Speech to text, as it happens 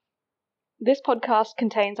This podcast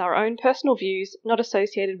contains our own personal views, not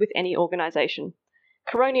associated with any organisation.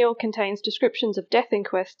 Coronial contains descriptions of death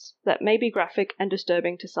inquests that may be graphic and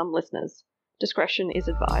disturbing to some listeners. Discretion is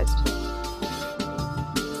advised.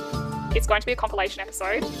 It's going to be a compilation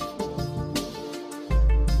episode.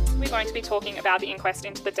 We're going to be talking about the inquest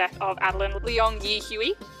into the death of Adeline Leong Yi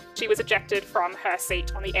Huey. She was ejected from her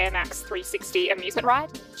seat on the Air Max 360 amusement ride.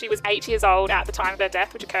 She was 8 years old at the time of her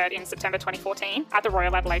death, which occurred in September 2014 at the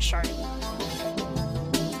Royal Adelaide Show.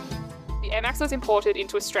 The Air Max was imported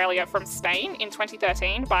into Australia from Spain in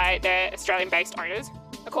 2013 by their Australian-based owners.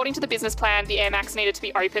 According to the business plan, the Air Max needed to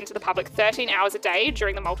be open to the public 13 hours a day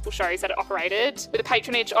during the multiple shows that it operated, with a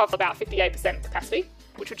patronage of about 58% capacity,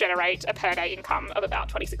 which would generate a per-day income of about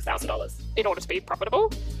 $26,000 in order to be profitable.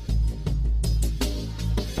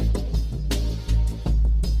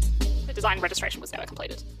 The design and registration was never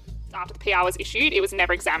completed. After the PR was issued, it was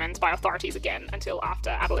never examined by authorities again until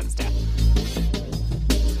after Adeline's death.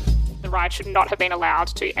 The ride should not have been allowed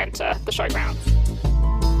to enter the showgrounds.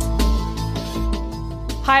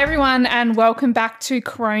 Hi everyone and welcome back to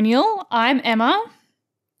Coronial. I'm Emma.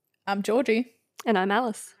 I'm Georgie. And I'm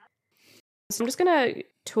Alice. So I'm just going to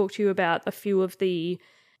talk to you about a few of the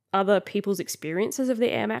other people's experiences of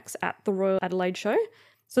the Air Max at the Royal Adelaide Show.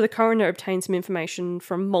 So the coroner obtained some information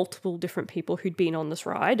from multiple different people who'd been on this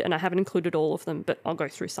ride, and I haven't included all of them, but I'll go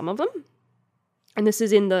through some of them. And this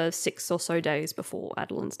is in the 6 or so days before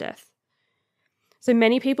Adeline's death. So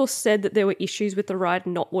many people said that there were issues with the ride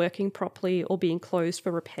not working properly or being closed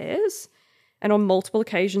for repairs. And on multiple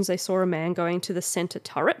occasions, they saw a man going to the centre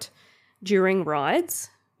turret during rides,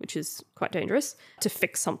 which is quite dangerous, to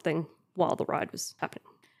fix something while the ride was happening.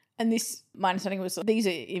 And this, my understanding was, these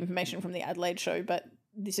are information from the Adelaide show, but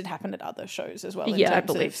this had happened at other shows as well. In terms I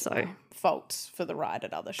believe of so. Faults for the ride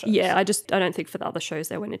at other shows. Yeah, I don't think for the other shows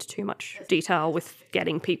they went into too much detail with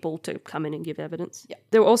getting people to come in and give evidence. Yeah.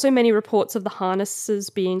 There were also many reports of the harnesses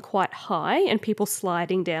being quite high and people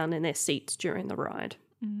sliding down in their seats during the ride.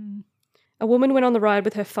 Mm. A woman went on the ride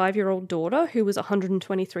with her 5-year-old daughter, who was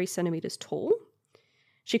 123 centimetres tall.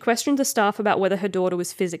 She questioned the staff about whether her daughter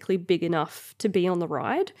was physically big enough to be on the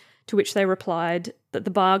ride, to which they replied that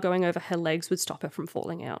the bar going over her legs would stop her from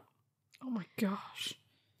falling out. Oh my gosh.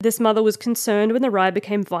 This mother was concerned when the ride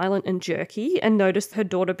became violent and jerky and noticed her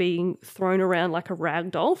daughter being thrown around like a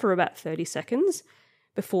rag doll for about 30 seconds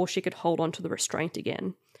before she could hold onto the restraint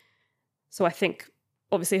again. So I think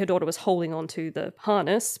obviously her daughter was holding onto the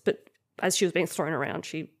harness, but as she was being thrown around,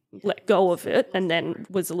 she let go of it and then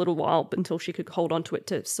was a little while until she could hold onto it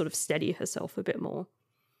to sort of steady herself a bit more.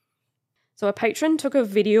 So a patron took a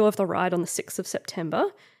video of the ride on the 6th of September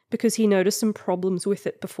because he noticed some problems with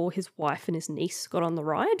it before his wife and his niece got on the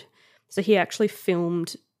ride. So he actually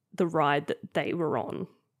filmed the ride that they were on.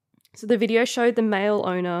 So the video showed the male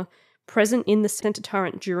owner present in the centre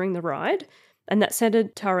turret during the ride, and that centre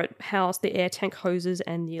turret housed the air tank hoses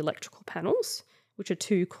and the electrical panels, which are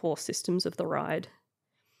 2 core systems of the ride.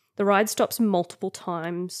 The ride stops multiple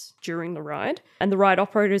times during the ride, and the ride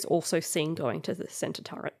operator is also seen going to the centre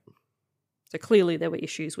turret. So clearly there were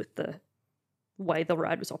issues with the way the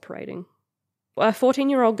ride was operating. A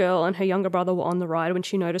 14-year-old girl and her younger brother were on the ride when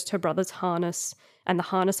she noticed her brother's harness and the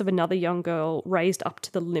harness of another young girl raised up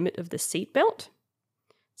to the limit of the seatbelt.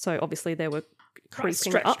 So obviously they were creeping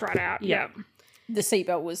Stretched up. right out. Yeah. The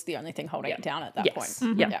seatbelt was the only thing holding it down at that point.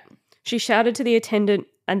 Mm-hmm. Yeah. She shouted to the attendant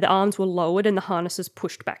and the arms were lowered and the harnesses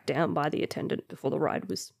pushed back down by the attendant before the ride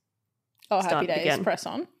was Oh, happy started days, again. press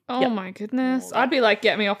on. Oh my goodness. I'd be like,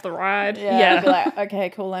 get me off the ride. Yeah. I'd be like, okay,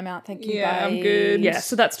 cool, I'm out, thank you, Yeah, I'm bye. good. Yeah,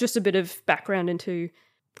 so that's just a bit of background into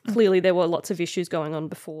clearly there were lots of issues going on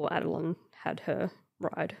before Adeline had her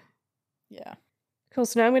ride. Yeah. Cool,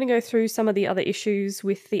 so now I'm going to go through some of the other issues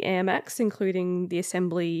with the Air Max, including the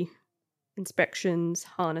assembly, inspections,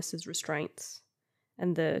 harnesses, restraints,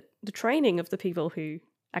 and the training of the people who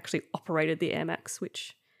actually operated the Air Max,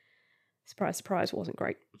 which, surprise, surprise, wasn't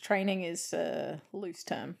great. Training is a loose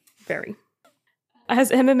term. Very. As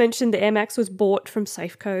Emma mentioned, the Air Max was bought from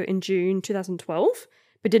Safeco in June 2012,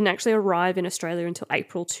 but didn't actually arrive in Australia until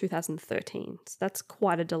April 2013. So that's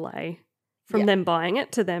quite a delay from them buying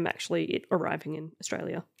it to them actually it arriving in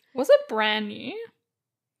Australia. Was it brand new?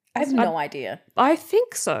 I have no idea. I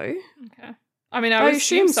think so. Okay. I mean, I I would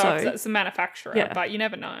assume assume so, so. 'cause that's the manufacturer, Yeah. but you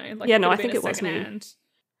never know. Like, Yeah, it no, could I have think been it was new. secondhand.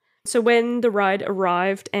 So when the ride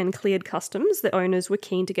arrived and cleared customs, the owners were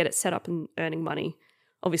keen to get it set up and earning money.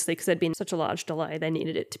 Obviously, because there'd been such a large delay, they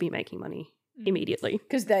needed it to be making money immediately.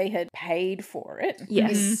 Because they had paid for it.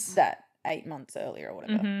 Yes. in that 8 months earlier or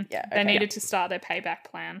whatever. Mhm. Yeah. They okay. needed to start their payback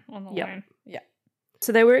plan on the Yep. loan.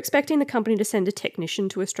 So they were expecting the company to send a technician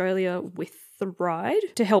to Australia with the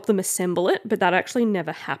ride to help them assemble it, but that actually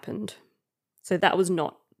never happened. So that was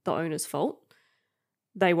not the owner's fault.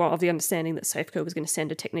 They were of the understanding that Safeco was going to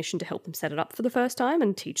send a technician to help them set it up for the first time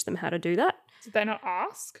and teach them how to do that. Did they not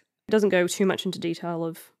ask? It doesn't go too much into detail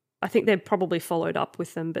of... I think they probably followed up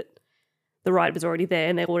with them, but the ride was already there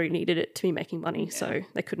and they already needed it to be making money, so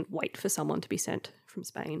they couldn't wait for someone to be sent from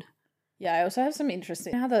Spain. Yeah, I also have some interest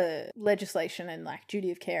in how the legislation and like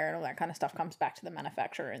duty of care and all that kind of stuff comes back to the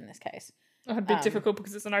manufacturer in this case. A bit difficult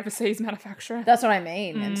because it's an overseas manufacturer. That's what I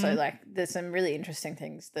mean. And so like there's some really interesting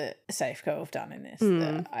things that Safeco have done in this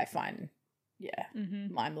that I find,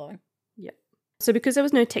 mind-blowing. Yep. So because there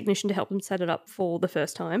was no technician to help them set it up for the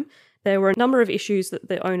first time, there were a number of issues that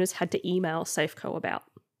the owners had to email Safeco about.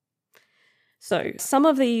 So some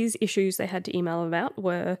of these issues they had to email about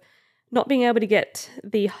were not being able to get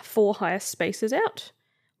the 4 highest spaces out,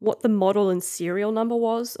 what the model and serial number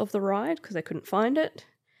was of the ride because they couldn't find it,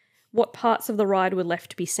 what parts of the ride were left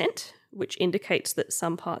to be sent, which indicates that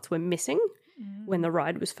some parts were missing when the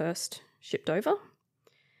ride was first shipped over.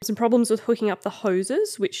 Some problems with hooking up the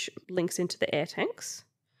hoses, which links into the air tanks.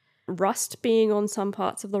 Rust being on some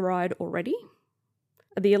parts of the ride already.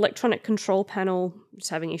 The electronic control panel, just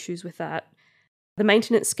having issues with that. The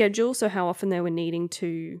maintenance schedule, so how often they were needing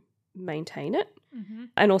to maintain it.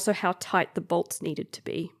 And also how tight the bolts needed to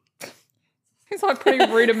be. It's like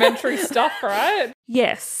pretty rudimentary stuff, right?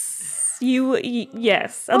 Yes.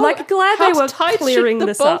 Yes. I'm glad they were clearing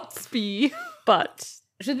this up. Be? But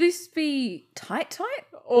Should this be tight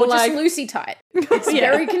Or or like- just loosey tight? It's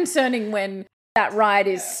very concerning when that ride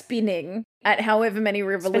is spinning at however many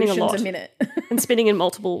revolutions lot. a minute. and spinning in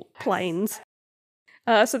multiple planes.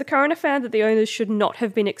 So the coroner found that the owners should not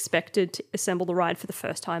have been expected to assemble the ride for the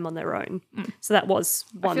first time on their own. So that was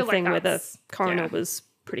one feel like thing where the that's- coroner yeah. was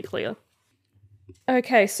pretty clear.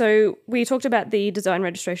 Okay, so we talked about the design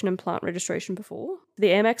registration and plant registration before. The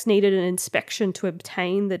AirMax needed an inspection to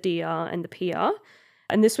obtain the DR and the PR,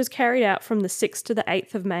 and this was carried out from the 6th to the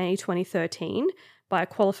 8th of May 2013 by a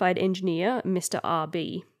qualified engineer, Mr.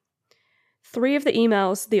 RB. 3 of the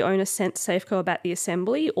emails the owner sent Safeco about the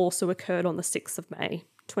assembly also occurred on the 6th of May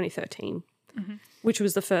 2013, which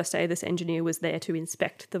was the first day this engineer was there to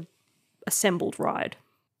inspect the assembled ride.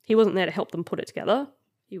 He wasn't there to help them put it together.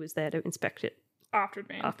 He was there to inspect it After it'd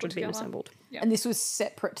been after put it had been together. assembled. Yeah. And this was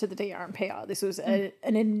separate to the DR and PR. This was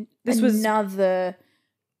This was- another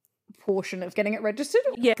portion of getting it registered.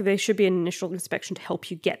 Yeah, there should be an initial inspection to help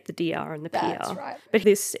you get the DR and the PR. That's right. But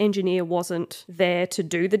this engineer wasn't there to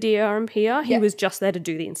do the DR and PR. He Yep. was just there to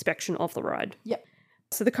do the inspection of the ride. Yep.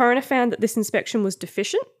 So the coroner found that this inspection was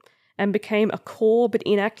deficient and became a core but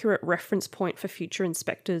inaccurate reference point for future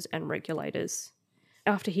inspectors and regulators.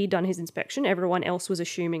 After he'd done his inspection, everyone else was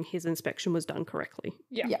assuming his inspection was done correctly.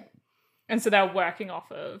 Yeah. Yeah. And so they were working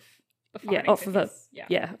off of the findings Off of in a his,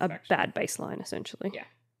 a inspection. bad baseline, essentially. Yeah.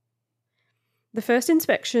 The first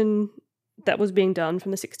inspection that was being done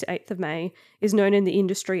from the 6th to 8th of May is known in the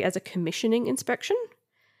industry as a commissioning inspection,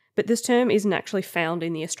 but this term isn't actually found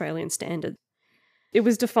in the Australian standard. It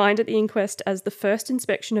was defined at the inquest as the first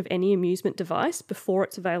inspection of any amusement device before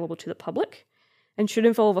it's available to the public, and should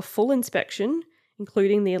involve a full inspection,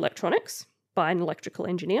 including the electronics, by an electrical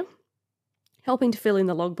engineer, helping to fill in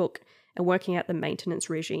the logbook and working out the maintenance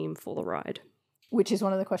regime for the ride. Which is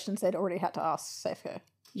one of the questions they'd already had to ask Safeco.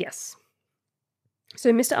 Yes.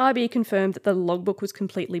 So Mr. RB confirmed that the logbook was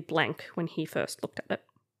completely blank when he first looked at it.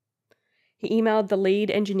 He emailed the lead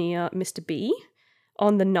engineer, Mr. B,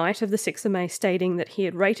 on the night of the 6th of May stating that he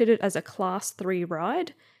had rated it as a Class 3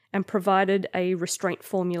 ride and provided a restraint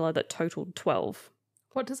formula that totaled 12.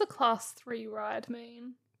 What does a class 3 ride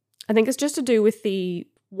mean? I think it's just to do with the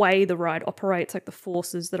way the ride operates, like the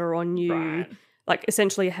forces that are on you, Right. like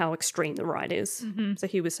essentially how extreme the ride is. Mhm. So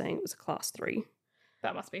he was saying it was a Class 3.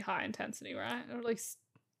 That must be high intensity, right? Or at least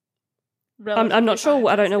I'm relatively not sure.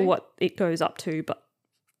 high I don't know intensity. what it goes up to, but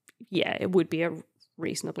yeah, it would be a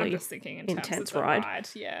reasonably. I'm just thinking in terms intense of the ride. ride.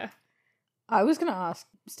 Yeah. I was going to ask,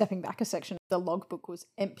 stepping back a section, the logbook was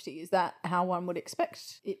empty. Is that how one would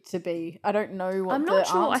expect it to be? I don't know what I'm the not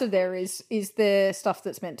sure. answer there is. Is there stuff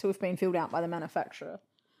that's meant to have been filled out by the manufacturer?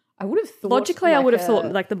 I would have thought... Logically, I would have thought a-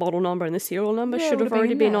 like the model number and the serial number Yeah, it should would have have been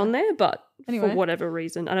already in been there. on there, but Anyway. for whatever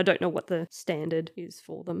reason, and I don't know what the standard is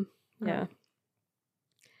for them. Yeah.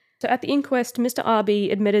 So at the inquest, Mr.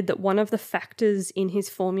 RB admitted that one of the factors in his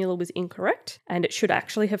formula was incorrect, and it should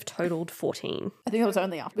actually have totaled 14. I think it was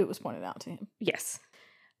only after it was pointed out to him. Yes.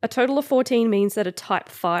 A total of 14 means that a Type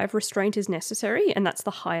 5 restraint is necessary, and that's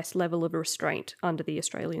the highest level of restraint under the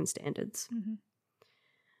Australian standards.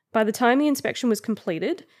 By the time the inspection was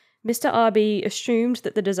completed, Mr. RB assumed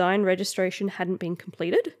that the design registration hadn't been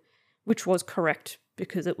completed, which was correct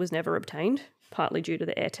because it was never obtained, partly due to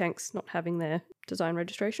the air tanks not having their design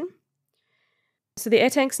registration. So the air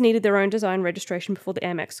tanks needed their own design registration before the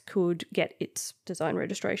AirMax could get its design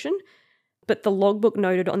registration. But the logbook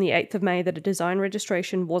noted on the 8th of May that a design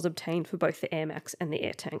registration was obtained for both the AirMax and the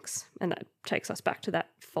air tanks. And that takes us back to that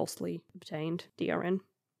falsely obtained DRN.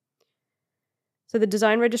 So the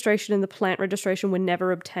design registration and the plant registration were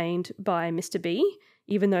never obtained by Mr. B,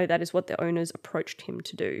 even though that is what the owners approached him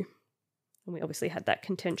to do. And we obviously had that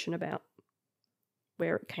contention about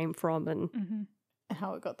where it came from and And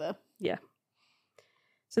how it got there. yeah.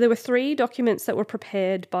 So there were 3 documents that were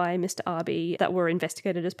prepared by Mr. RB that were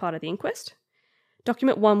investigated as part of the inquest.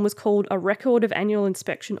 Document 1 was called A Record of Annual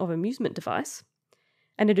Inspection of Amusement Device,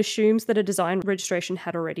 and it assumes that a design registration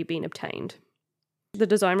had already been obtained. The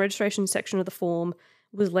design registration section of the form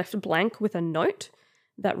was left blank with a note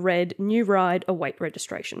that read, "New ride, await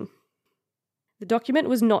registration." The document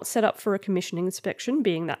was not set up for a commissioning inspection,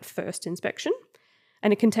 being that first inspection,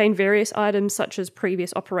 and it contained various items such as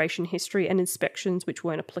previous operation history and inspections which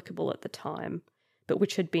weren't applicable at the time, but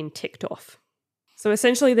which had been ticked off. So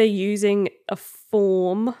essentially they're using a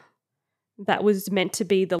form that was meant to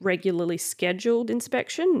be the regularly scheduled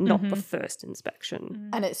inspection, not the first inspection.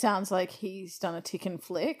 And it sounds like he's done a tick and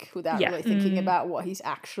flick without Yeah. really thinking about what he's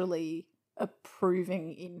actually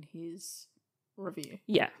approving in his review.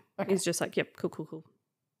 Yeah. Okay. It's just like, yep, cool.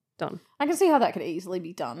 Done. I can see how that could easily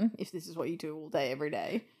be done if this is what you do all day, every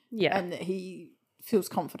day. Yeah. And that he feels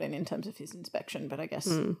confident in terms of his inspection, but I guess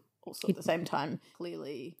also at the same time,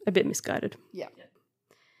 clearly, A bit misguided. yeah.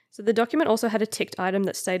 So the document also had a ticked item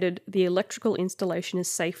that stated the electrical installation is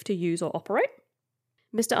safe to use or operate.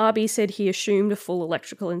 Mr. RB said he assumed a full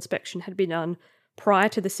electrical inspection had been done prior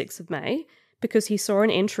to the 6th of May because he saw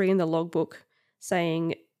an entry in the logbook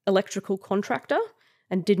saying electrical contractor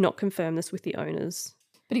and did not confirm this with the owners.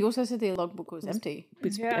 But he also said the logbook was empty.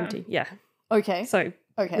 It's Yeah. empty, yeah. Okay. So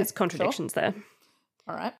Okay. there's contradictions there. Sure.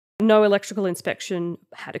 All right. No electrical inspection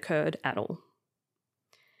had occurred at all.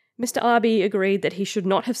 Mr. RB agreed that he should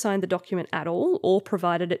not have signed the document at all or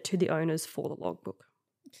provided it to the owners for the logbook,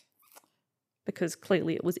 because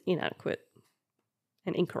clearly it was inadequate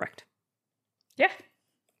and incorrect. Yeah.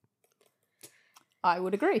 I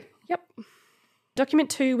would agree. Yep. Document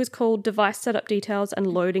 2 was called Device Setup Details and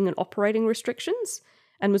Loading and Operating Restrictions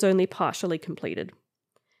and was only partially completed.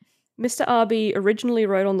 Mr. RB originally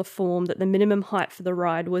wrote on the form that the minimum height for the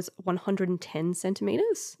ride was 110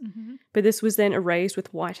 centimetres, but this was then erased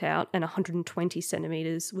with whiteout and 120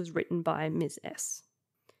 centimetres was written by Ms. S.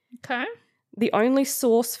 Okay. The only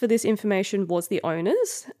source for this information was the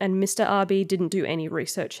owners, and Mr. RB didn't do any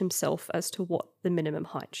research himself as to what the minimum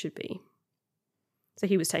height should be. So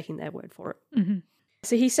he was taking their word for it.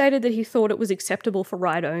 So he stated that he thought it was acceptable for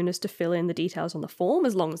ride owners to fill in the details on the form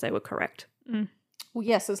as long as they were correct. Well,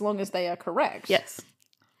 yes, as long as they are correct. Yes.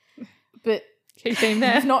 But Key theme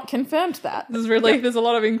there. you've not confirmed that. There's a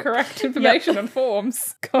lot of incorrect information on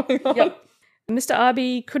forms going on. Yep. Mr.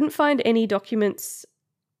 RB couldn't find any documents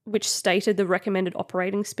which stated the recommended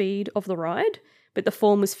operating speed of the ride, but the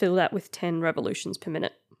form was filled out with 10 revolutions per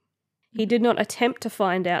minute. He did not attempt to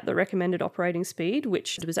find out the recommended operating speed,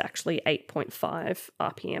 which was actually 8.5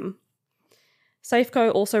 RPM.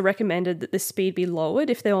 Safeco also recommended that the speed be lowered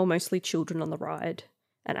if there were mostly children on the ride,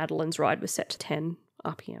 and Adeline's ride was set to 10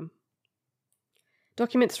 RPM.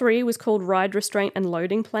 Document 3 was called Ride Restraint and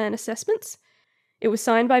Loading Plan Assessments. It was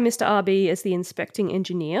signed by Mr. RB as the inspecting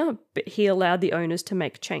engineer, but he allowed the owners to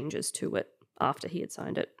make changes to it after he had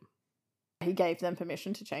signed it. He gave them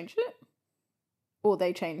permission to change it? Or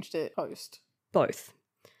they changed it post? Both.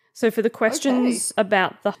 So for the questions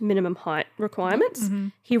about the minimum height requirements,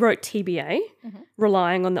 he wrote TBA,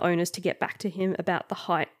 relying on the owners to get back to him about the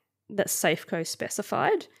height that Safeco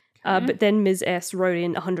specified. But then Ms. S wrote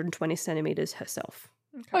in 120 centimetres herself.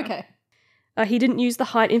 Okay. He didn't use the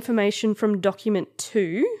height information from document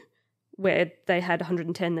 2, where they had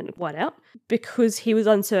 110 then white out, because he was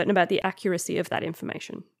uncertain about the accuracy of that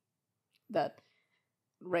information. That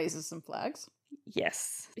raises some flags.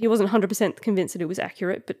 Yes. He wasn't 100% convinced that it was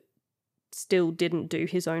accurate, but still didn't do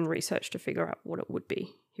his own research to figure out what it would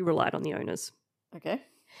be. He relied on the owners. Okay.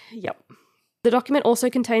 Yep. The document also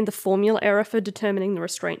contained the formula error for determining the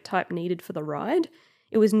restraint type needed for the ride.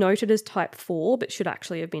 It was noted as type 4, but should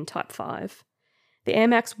actually have been type 5. The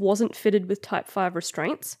AirMax wasn't fitted with type 5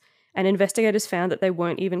 restraints, and investigators found that they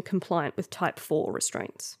weren't even compliant with type 4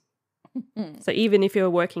 restraints. So even if you're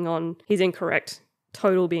working on his incorrect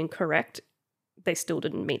total being correct, they still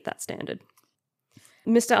didn't meet that standard.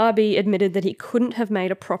 Mr. RB admitted that he couldn't have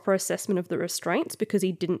made a proper assessment of the restraints because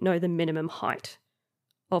he didn't know the minimum height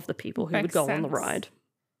of the people who would Makes go on the sense. ride.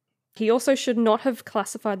 He also should not have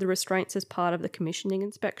classified the restraints as part of the commissioning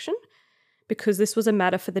inspection because this was a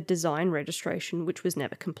matter for the design registration, which was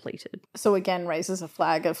never completed. So again, raises a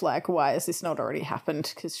flag of like, why has this not already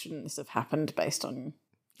happened? Because shouldn't this have happened based on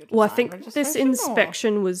your design Well, I think this registration, or-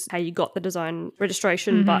 inspection was how you got the design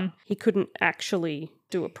registration, but he couldn't actually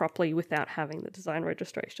do it properly without having the design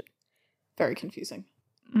registration. Very confusing.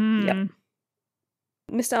 Yep.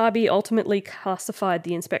 Mr. Arby ultimately classified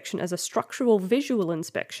the inspection as a structural visual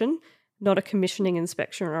inspection, not a commissioning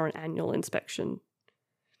inspection or an annual inspection.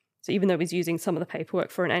 So even though he's using some of the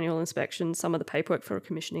paperwork for an annual inspection, some of the paperwork for a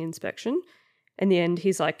commissioning inspection, in the end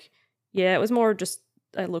he's like, yeah, it was more just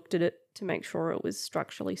I looked at it to make sure it was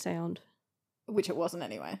structurally sound. Which it wasn't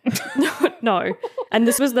anyway. No. And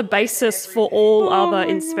this was the basis for all other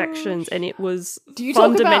inspections, and it was Do you talk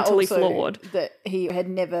about fundamentally also flawed. that he had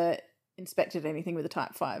never inspected anything with a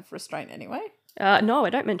Type 5 restraint anyway? No, I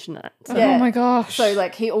don't mention that. So Yeah. Oh my gosh. So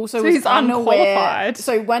like he also So was he's unaware. unqualified.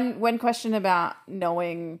 So when questioned about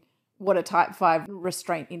knowing what a Type 5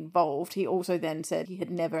 restraint involved, he also then said he had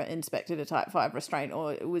never inspected a Type 5 restraint,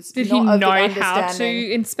 or it was Did not he of the know how understanding-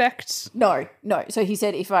 to inspect? No. So he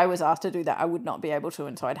said if I was asked to do that, I would not be able to,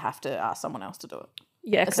 and so I'd have to ask someone else to do it.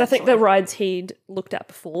 yeah, because I think the essentially. rides he'd looked at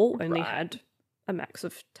before only had a max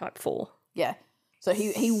of type 4. Yeah. So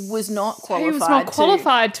he was not So qualified. he was not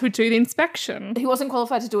qualified to do the inspection. He wasn't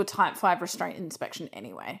qualified to do a Type 5 restraint inspection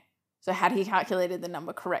anyway. So had he calculated the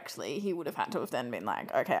number correctly, he would have had to have then been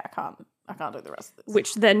like, okay, I can't do the rest of this.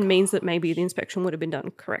 Which then means that maybe the inspection would have been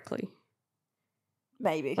done correctly.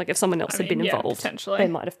 Maybe. Like if someone else had been yeah, involved, potentially. they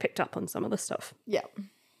might have picked up on some of the stuff. Yeah.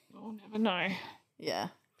 We'll never know. Yeah.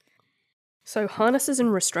 So harnesses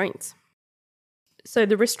and restraints. So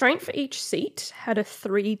the restraint for each seat had a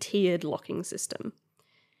 3-tiered locking system.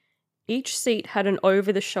 Each seat had an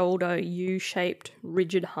over-the-shoulder U-shaped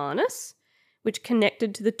rigid harness, which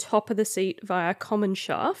connected to the top of the seat via a common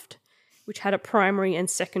shaft, which had a primary and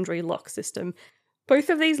secondary lock system. Both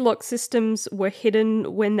of these lock systems were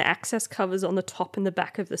hidden when the access covers on the top and the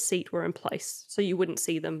back of the seat were in place, so you wouldn't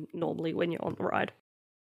see them normally when you're on the ride.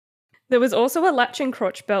 There was also a latch and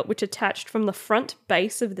crotch belt which attached from the front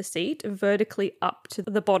base of the seat vertically up to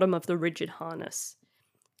the bottom of the rigid harness.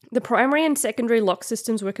 The primary and secondary lock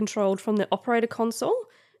systems were controlled from the operator console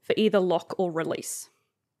for either lock or release.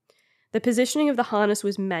 The positioning of the harness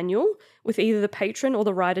was manual, with either the patron or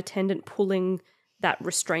the ride attendant pulling that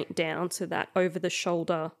restraint down, so that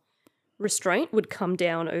over-the-shoulder restraint would come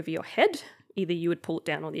down over your head. Either you would pull it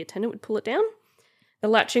down or the attendant would pull it down. The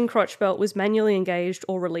latching crotch belt was manually engaged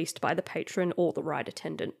or released by the patron or the ride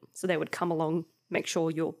attendant. So they would come along, make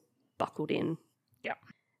sure you're buckled in. Yeah.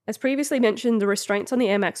 As previously mentioned, the restraints on the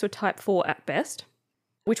Air Max were Type 4 at best,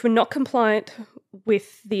 which were not compliant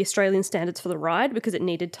with the Australian standards for the ride because it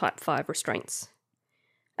needed Type 5 restraints.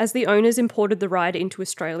 As the owners imported the ride into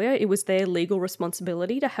Australia, it was their legal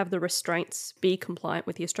responsibility to have the restraints be compliant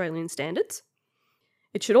with the Australian standards.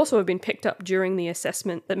 It should also have been picked up during the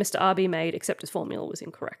assessment that Mr. Arby made, except his formula was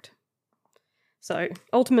incorrect. So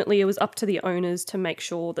ultimately, it was up to the owners to make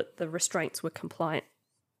sure that the restraints were compliant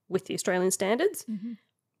with the Australian standards,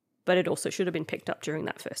 but it also should have been picked up during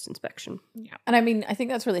that first inspection. And I mean, I think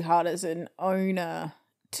that's really hard as an owner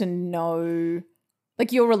to know,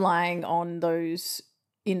 like you're relying on those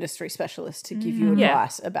industry specialists to give you Yeah.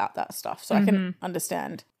 advice about that stuff. So I can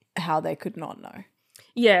understand how they could not know.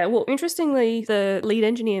 Yeah, well, interestingly, the lead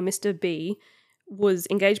engineer, Mr. B, was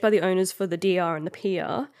engaged by the owners for the DR and the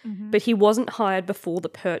PR, but he wasn't hired before the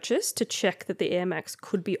purchase to check that the Air Max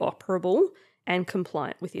could be operable and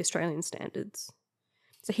compliant with the Australian standards.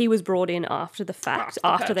 So he was brought in after the fact,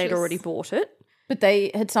 after they'd purchase. already bought it.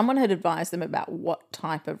 But someone had advised them about what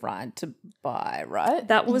type of ride to buy, right?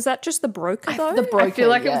 Was that just the broker, though? The broker, I feel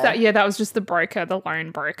like it was yeah. that. Yeah, that was just the broker, the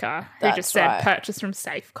loan broker, who That's just said right. purchase from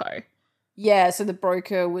Safeco. Yeah, so the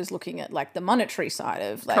broker was looking at like the monetary side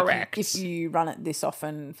of like Correct. if you run it this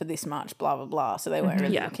often for this much, blah blah blah. So they weren't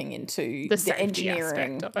really Yeah. looking into The the safety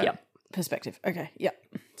engineering aspect of it. Yep. perspective. Okay, yeah.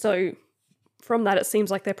 So from that, it seems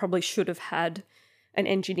like they probably should have had an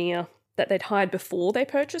engineer that they'd hired before they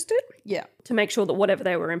purchased it Yeah. to make sure that whatever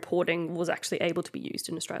they were importing was actually able to be used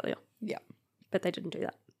in Australia. Yeah. But they didn't do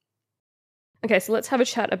that. Okay, so let's have a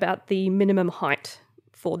chat about the minimum height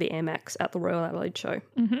for the Air Max at the Royal Adelaide Show.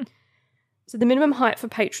 So the minimum height for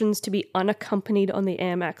patrons to be unaccompanied on the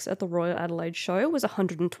Air Max at the Royal Adelaide Show was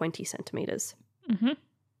 120 centimetres.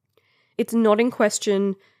 It's not in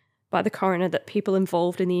question by the coroner that people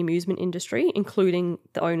involved in the amusement industry, including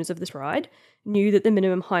the owners of this ride, knew that the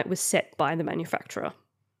minimum height was set by the manufacturer.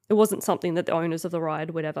 It wasn't something that the owners of the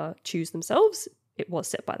ride would ever choose themselves. It was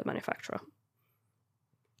set by the manufacturer.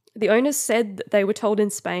 The owners said that they were told in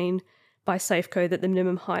Spain by Safeco that the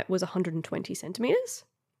minimum height was 120 centimetres.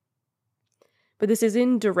 But this is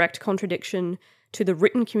in direct contradiction to the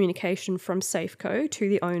written communication from Safeco to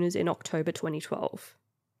the owners in October 2012.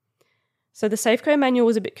 So the Safeco manual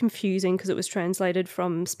was a bit confusing because it was translated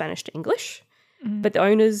from Spanish to English, but the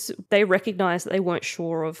owners, they recognised that they weren't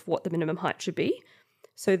sure of what the minimum height should be.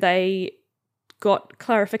 So they got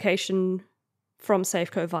clarification from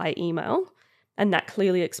Safeco via email, and that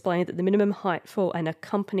clearly explained that the minimum height for an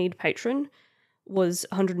accompanied patron was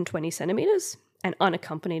 120 centimetres and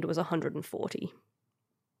unaccompanied was 140.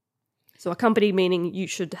 So accompanied meaning you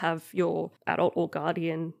should have your adult or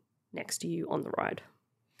guardian next to you on the ride.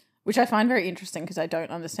 Which I find very interesting because I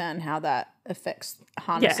don't understand how that affects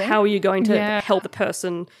harnessing. Yeah, how are you going to help the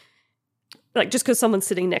person? Like, just because someone's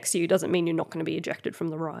sitting next to you doesn't mean you're not going to be ejected from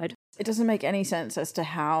the ride. It doesn't make any sense as to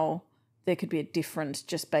how there could be a difference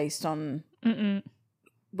just based on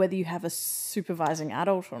whether you have a supervising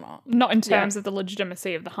adult or not. Not in terms of the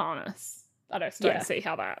legitimacy of the harness. I just don't see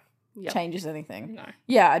how that changes anything. No.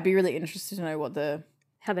 Yeah, I'd be really interested to know what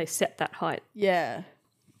how they set that height. Yeah.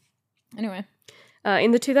 Anyway.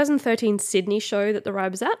 In the 2013 Sydney show that the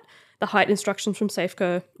ride was at, the height instructions from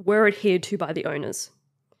Safeco were adhered to by the owners.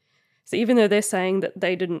 So even though they're saying that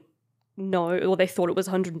they didn't know or they thought it was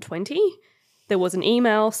 120, there was an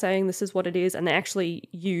email saying this is what it is, and they actually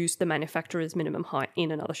used the manufacturer's minimum height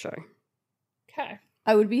in another show. Okay.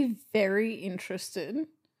 I would be very interested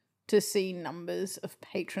to see numbers of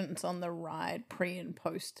patrons on the ride pre and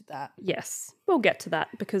post that. Yes, we'll get to that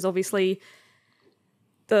because obviously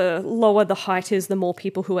the lower the height is, the more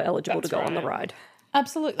people who are eligible to go on the ride.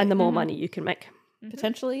 Absolutely. And the more money you can make.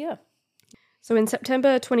 Potentially, yeah. So in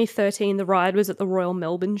September 2013, the ride was at the Royal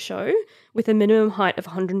Melbourne Show with a minimum height of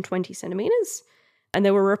 120 centimetres, and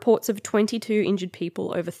there were reports of 22 injured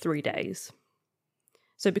people over 3 days.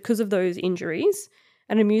 So because of those injuries,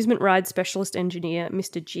 an amusement ride specialist engineer,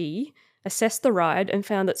 Mr. G, assessed the ride and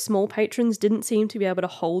found that small patrons didn't seem to be able to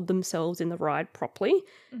hold themselves in the ride properly,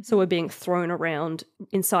 so were being thrown around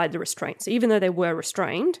inside the restraint. So even though they were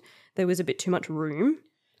restrained, there was a bit too much room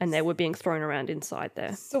and they were being thrown around inside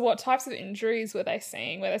there. So what types of injuries were they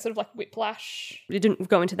seeing? Were they sort of like whiplash? It didn't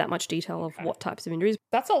go into that much detail of what types of injuries.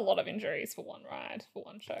 That's a lot of injuries for one ride, for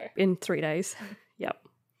one show. In 3 days. Yep.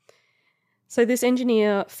 So this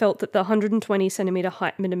engineer felt that the 120 centimetre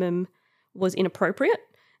height minimum was inappropriate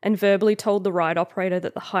and verbally told the ride operator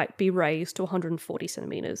that the height be raised to 140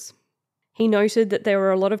 centimetres. He noted that there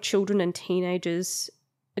were a lot of children and teenagers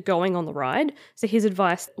going on the ride, so his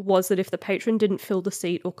advice was that if the patron didn't fill the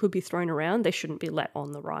seat or could be thrown around, they shouldn't be let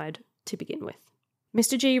on the ride to begin with.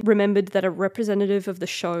 Mr. G remembered that a representative of the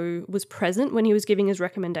show was present when he was giving his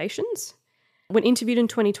recommendations. When interviewed in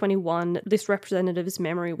 2021, this representative's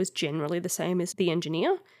memory was generally the same as the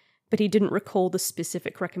engineer, but he didn't recall the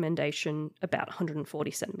specific recommendation about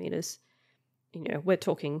 140 centimetres. You know, we're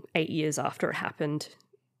talking 8 years after it happened.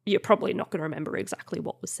 You're probably not going to remember exactly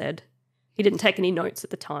what was said. He didn't take any notes at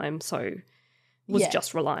the time, so was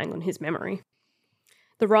just relying on his memory.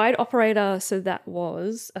 The ride operator, so that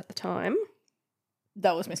was, at the time...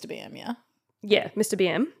 That was Mr. BM, yeah? Yeah, Mr.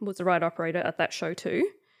 BM was the ride operator at that show too.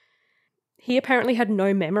 He apparently had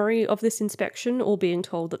no memory of this inspection or being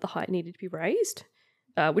told that the height needed to be raised,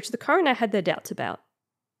 which the coroner had their doubts about.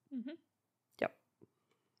 Yep.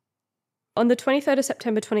 On the 23rd of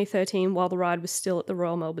September 2013, while the ride was still at the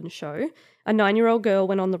Royal Melbourne Show, a 9-year-old girl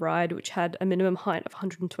went on the ride which had a minimum height of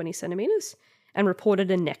 120 centimetres and reported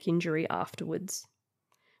a neck injury afterwards.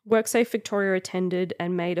 WorkSafe Victoria attended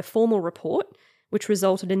and made a formal report which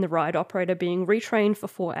resulted in the ride operator being retrained for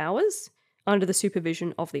 4 hours under the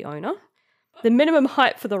supervision of the owner. The minimum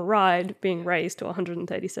height for the ride being raised to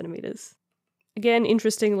 130 centimetres. Again,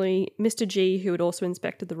 interestingly, Mr. G, who had also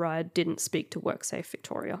inspected the ride, didn't speak to WorkSafe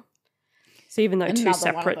Victoria. So even though two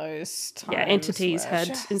separate entities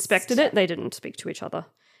had inspected it, they didn't speak to each other.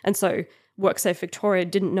 And so WorkSafe Victoria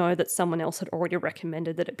didn't know that someone else had already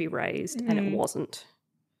recommended that it be raised, and it wasn't.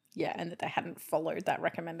 Yeah, and that they hadn't followed that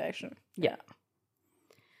recommendation. Yeah.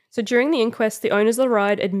 So during the inquest, the owners of the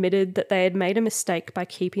ride admitted that they had made a mistake by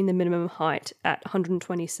keeping the minimum height at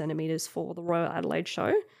 120 centimetres for the Royal Adelaide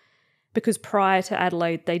show, because prior to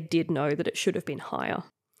Adelaide, they did know that it should have been higher.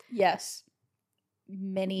 Yes.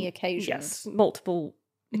 Many occasions. Yes, multiple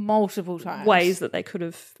times. Ways that they could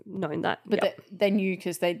have known that. But they knew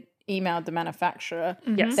because they emailed the manufacturer.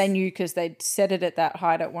 Yes. They knew because they'd set it at that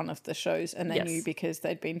height at one of the shows, and they Yes. knew because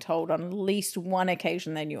they'd been told on at least one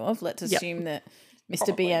occasion they knew of. Let's assume that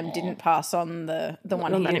Mr. BM didn't pass on the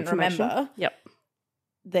one he didn't remember. Yep.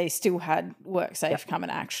 They still had WorkSafe come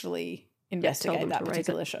and actually investigate that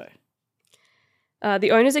particular show.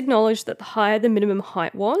 The owners acknowledged that the higher the minimum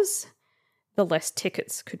height was, the less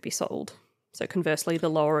tickets could be sold. So conversely, the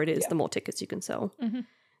lower it is, the more tickets you can sell. Mhm.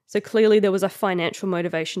 So clearly there was a financial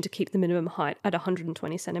motivation to keep the minimum height at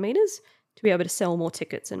 120 centimetres to be able to sell more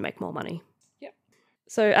tickets and make more money. Yep.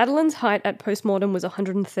 So Adeline's height at postmortem was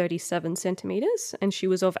 137 centimetres and she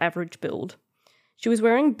was of average build. She was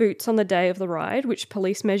wearing boots on the day of the ride, which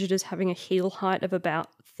police measured as having a heel height of about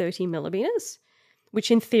 30 millimetres,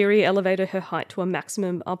 which in theory elevated her height to a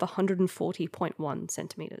maximum of 140.1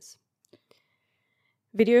 centimetres.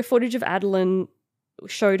 Video footage of Adeline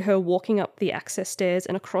showed her walking up the access stairs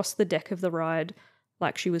and across the deck of the ride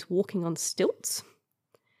like she was walking on stilts.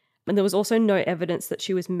 And there was also no evidence that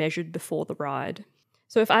she was measured before the ride.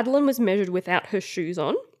 So if Adeline was measured without her shoes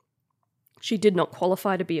on, she did not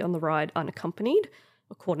qualify to be on the ride unaccompanied,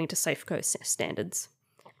 according to Safeco standards.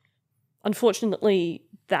 Unfortunately,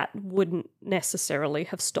 that wouldn't necessarily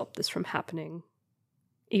have stopped this from happening,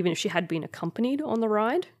 even if she had been accompanied on the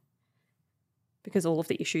ride, because all of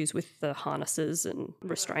the issues with the harnesses and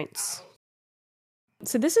restraints.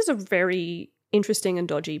 So this is a very interesting and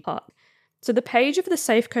dodgy part. So the page of the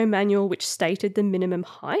Safeco manual which stated the minimum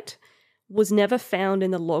height was never found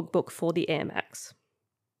in the logbook for the Air Max.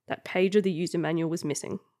 That page of the user manual was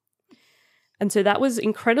missing. And so that was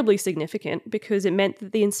incredibly significant because it meant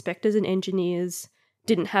that the inspectors and engineers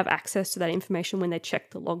didn't have access to that information when they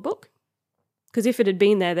checked the logbook. Because if it had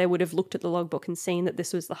been there, they would have looked at the logbook and seen that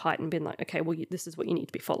this was the height and been like, okay, well, this is what you need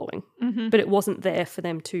to be following. Mm-hmm. But it wasn't there for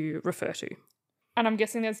them to refer to. And I'm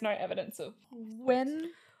guessing there's no evidence of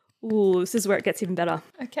when. Ooh, this is where it gets even better.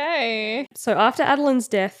 Okay. So after Adeline's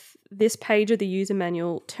death, this page of the user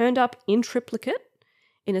manual turned up in triplicate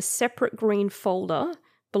in a separate green folder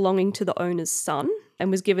belonging to the owner's son and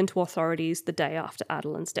was given to authorities the day after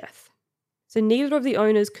Adeline's death. So neither of the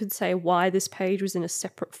owners could say why this page was in a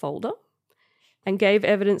separate folder and gave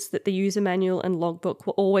evidence that the user manual and logbook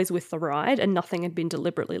were always with the ride and nothing had been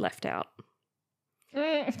deliberately left out.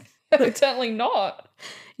 Evidently not.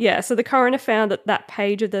 Yeah, so the coroner found that that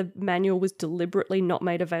page of the manual was deliberately not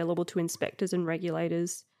made available to inspectors and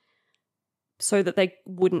regulators so that they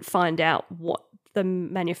wouldn't find out what the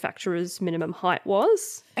manufacturer's minimum height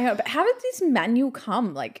was. Hang on, but how did this manual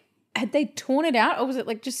come? Like, had they torn it out or was it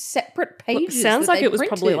like just separate pages? Sounds that like they it was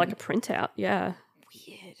printed? probably like a printout, yeah.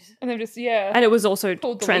 Weird. And they've just, yeah. And it was also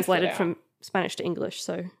Pulled the translated leaflet out. from Spanish to English,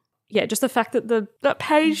 so yeah, just the fact that that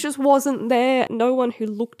page just wasn't there. No one who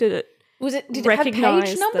looked at it Was it? Did it have recognised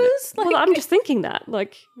page that numbers? well, I'm just thinking that.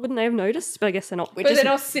 Like, wouldn't they have noticed? But I guess they're not. But they're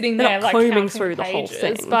not sitting they're there not like combing counting through the whole pages,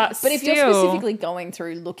 thing. But if you're still- specifically going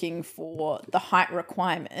through looking for the height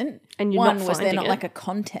requirement, And you're one, not was there finding not it. like a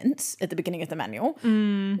contents at the beginning of the manual?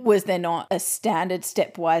 Mm. Was there not a standard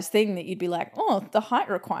stepwise thing that you'd be like, oh, the height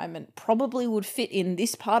requirement probably would fit in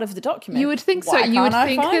this part of the document? You would think so. Why You would can't I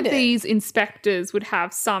think find that it? these inspectors would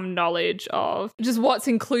have some knowledge of just what's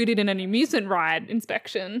included in an amusement ride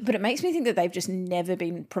inspection. But it makes me think that they've just never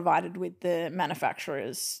been provided with the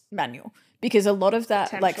manufacturer's manual, because a lot of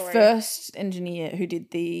that, like Potentially. first engineer who did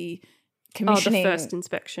the Oh, the commissioning first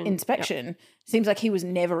inspection. Yep. seems like he was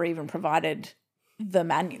never even provided the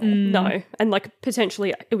manual. No, and like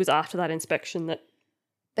potentially it was after that inspection that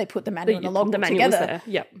They put the manual and the logbook manual was together. there.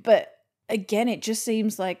 Yep. But again, it just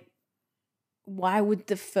seems like, why would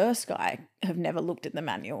the first guy have never looked at the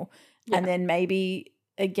manual? Yeah. And then maybe,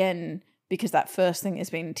 again, because that first thing has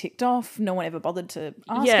been ticked off, no one ever bothered to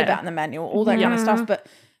ask Yeah. about the manual, all that kind of Yeah. stuff. But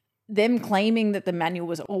them claiming that the manual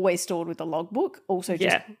was always stored with the logbook also just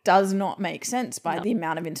Yeah. does not make sense by the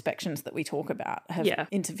amount of inspections that we talk about have Yeah.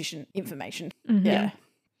 insufficient information. Mm-hmm. Yeah.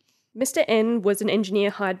 Mr. N was an engineer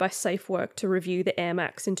hired by SafeWork to review the Air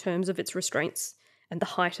Max in terms of its restraints and the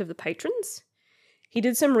height of the patrons. He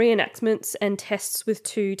did some reenactments and tests with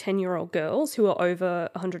two 10-year-old girls who were over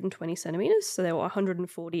 120 centimetres, so they were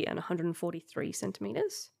 140 and 143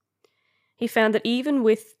 centimetres. He found that even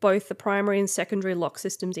with both the primary and secondary lock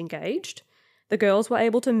systems engaged, the girls were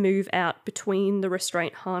able to move out between the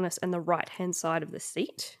restraint harness and the right-hand side of the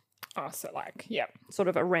seat, Oh, so like, yeah. sort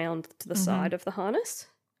of around to the side of the harness.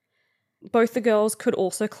 Both the girls could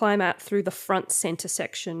also climb out through the front centre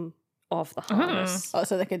section of the harness. Oh,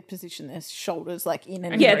 so they could position their shoulders like in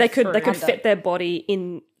and Yeah, go they could through. fit their body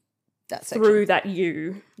in that section. through that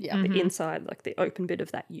U, Yeah. the inside, like the open bit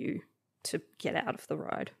of that U, to get out of the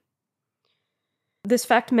ride. This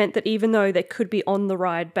fact meant that even though they could be on the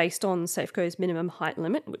ride based on Safeco's minimum height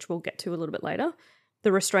limit, which we'll get to a little bit later,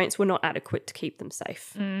 the restraints were not adequate to keep them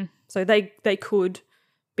safe. So they could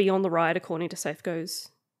be on the ride according to Safeco's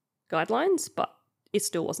guidelines, but it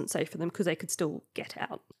still wasn't safe for them because they could still get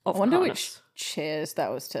out of I wonder the which harness. chairs that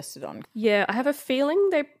was tested on. Yeah, I have a feeling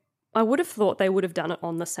they I would have thought they would have done it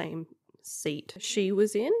on the same seat she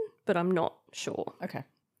was in, but I'm not sure. Okay.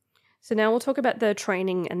 So now we'll talk about the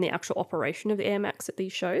training and the actual operation of the Air Max at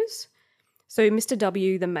these shows. So Mr.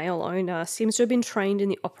 W, the male owner, seems to have been trained in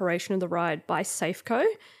the operation of the ride by Safeco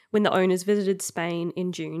when the owners visited Spain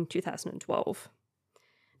in June 2012.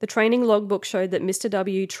 The training logbook showed that Mr.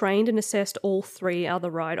 W trained and assessed all 3 other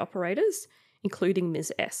ride operators, including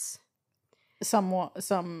Ms. S.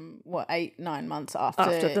 8-9 months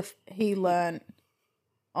after he learnt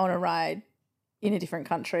on a ride in a different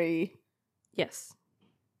country. Yes.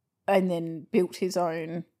 And then built his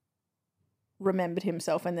own, remembered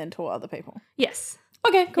himself, and then taught other people. Yes.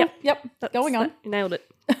 Okay, cool. Yep. Going on. You nailed it.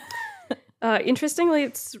 Interestingly,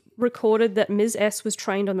 it's recorded that Ms. S was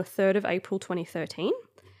trained on the 3rd of April 2013,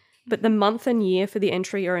 but the month and year for the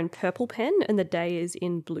entry are in purple pen and the day is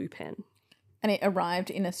in blue pen. And it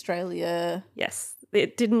arrived in Australia. Yes.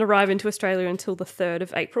 It didn't arrive into Australia until the 3rd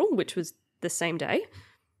of April, which was the same day.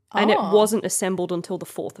 And it wasn't assembled until the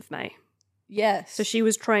 4th of May. Yes. So she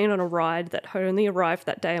was trained on a ride that had only arrived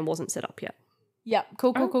that day and wasn't set up yet. Yep.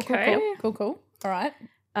 Cool. Okay. Cool. All right.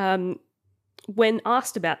 When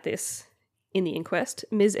asked about this in the inquest,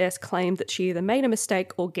 Ms. S claimed that she either made a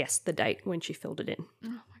mistake or guessed the date when she filled it in. Oh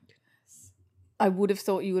my goodness. I would have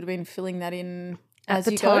thought you would have been filling that in At as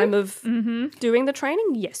the you time go. of doing the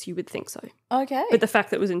training, yes, you would think so. Okay. But the fact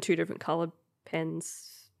that it was in 2 different coloured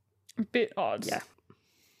pens, A bit odd. yeah.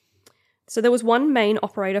 So there was one main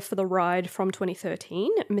operator for the ride from 2013,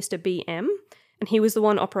 Mr. BM, and he was the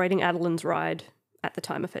one operating Adeline's ride at the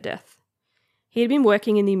time of her death. He had been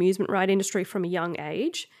working in the amusement ride industry from a young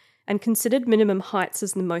age and considered minimum heights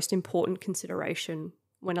as the most important consideration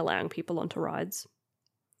when allowing people onto rides.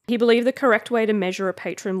 He believed the correct way to measure a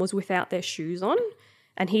patron was without their shoes on,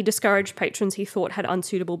 and he discouraged patrons he thought had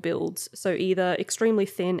unsuitable builds, so either extremely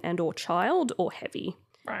thin and or child or heavy.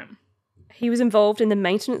 Right. He was involved in the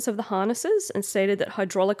maintenance of the harnesses and stated that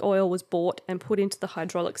hydraulic oil was bought and put into the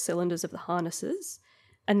hydraulic cylinders of the harnesses,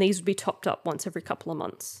 and these would be topped up once every couple of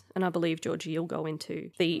months. And I believe Georgie will go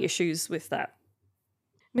into the issues with that.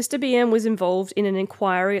 Mr. BM was involved in an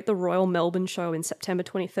inquiry at the Royal Melbourne Show in September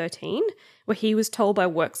 2013, where he was told by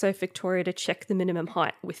WorkSafe Victoria to check the minimum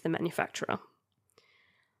height with the manufacturer.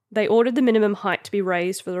 They ordered the minimum height to be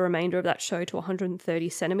raised for the remainder of that show to 130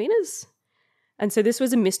 centimetres. And so this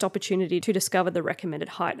was a missed opportunity to discover the recommended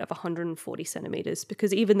height of 140 centimetres,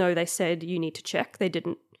 because even though they said you need to check, they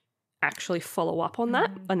didn't actually follow up on that,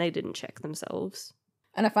 and they didn't check themselves.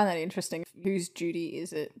 And I find that interesting. Whose duty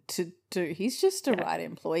is it to do? He's just a ride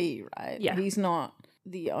employee, right? Yeah. He's not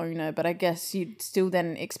the owner, but I guess you'd still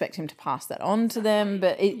then expect him to pass that on to them.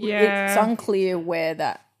 But it's unclear where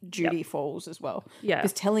that duty falls as well. Yeah.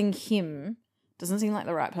 Because telling him doesn't seem like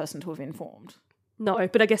the right person to have informed. No,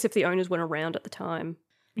 but I guess if the owners weren't around at the time,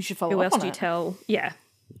 You should follow who up else on do you it. tell? Yeah.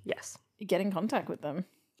 Yes. You get in contact with them.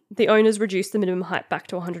 The owners reduced the minimum height back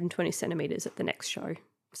to 120 centimetres at the next show.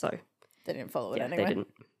 So, They didn't follow it yeah, anyway. they didn't.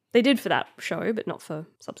 They did for that show, but not for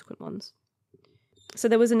subsequent ones. So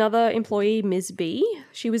there was another employee, Ms. B.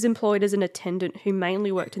 She was employed as an attendant who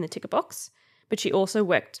mainly worked in the ticket box, but she also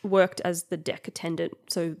worked as the deck attendant,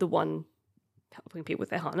 so the one helping people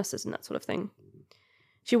with their harnesses and that sort of thing.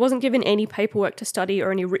 She wasn't given any paperwork to study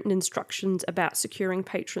or any written instructions about securing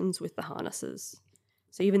patrons with the harnesses.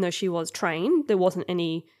 So even though she was trained, there wasn't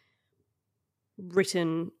any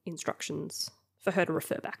written instructions for her to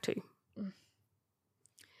refer back to.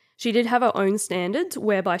 She did have her own standards,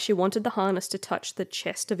 whereby she wanted the harness to touch the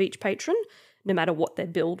chest of each patron, no matter what their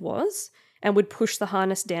build was, and would push the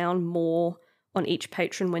harness down more on each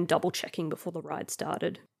patron when double checking before the ride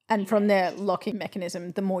started. And from their locking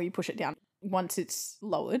mechanism, the more you push it down, once it's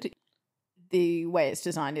lowered, the way it's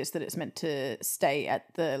designed is that it's meant to stay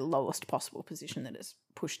at the lowest possible position that it's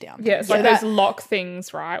pushed down. Yeah, it's like those lock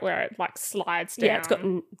things, right, where it like slides down Yeah, it's got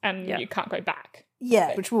and you can't go back.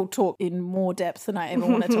 Yeah, which we'll talk in more depth than I ever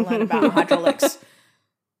wanted to learn about hydraulics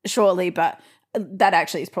shortly, but that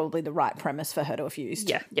actually is probably the right premise for her to have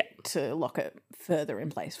used to lock it further in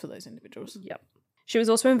place for those individuals. Yep. She was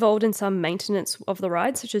also involved in some maintenance of the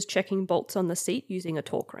ride, such as checking bolts on the seat using a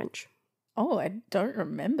torque wrench. Oh, I don't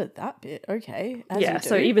remember that bit. Okay. As Yeah, you do.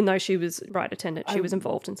 so even though she was ride attendant, she was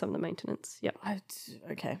involved in some of the maintenance. Yep.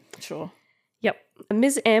 Okay, sure. Yep.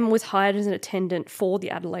 Ms. M was hired as an attendant for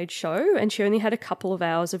the Adelaide show, and she only had a couple of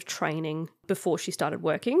hours of training before she started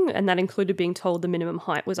working, and that included being told the minimum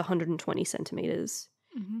height was 120 centimetres.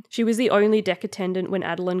 Mm-hmm. She was the only deck attendant when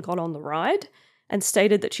Adeline got on the ride, and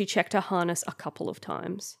stated that she checked her harness a couple of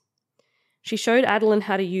times. She showed Adeline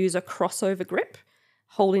how to use a crossover grip,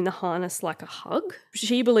 holding the harness like a hug.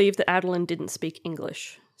 She believed that Adeline didn't speak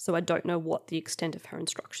English, so I don't know what the extent of her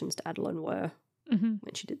instructions to Adeline were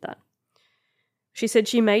when she did that. She said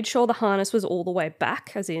she made sure the harness was all the way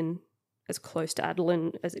back, as in as close to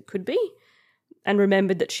Adeline as it could be, and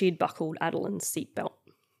remembered that she'd buckled Adeline's seatbelt.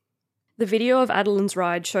 The video of Adeline's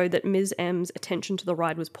ride showed that Ms. M's attention to the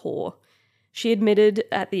ride was poor. She admitted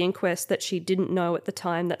at the inquest that she didn't know at the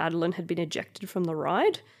time that Adeline had been ejected from the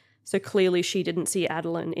ride, so clearly she didn't see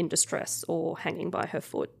Adeline in distress or hanging by her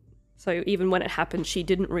foot. So even when it happened, she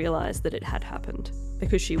didn't realise that it had happened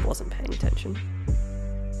because she wasn't paying attention.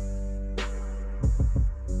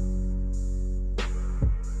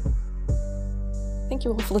 Thank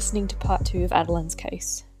you all for listening to part 2 of Adeline's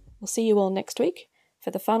case. We'll see you all next week for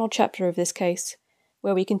the final chapter of this case,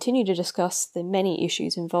 where we continue to discuss the many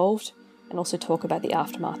issues involved and also talk about the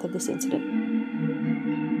aftermath of this incident.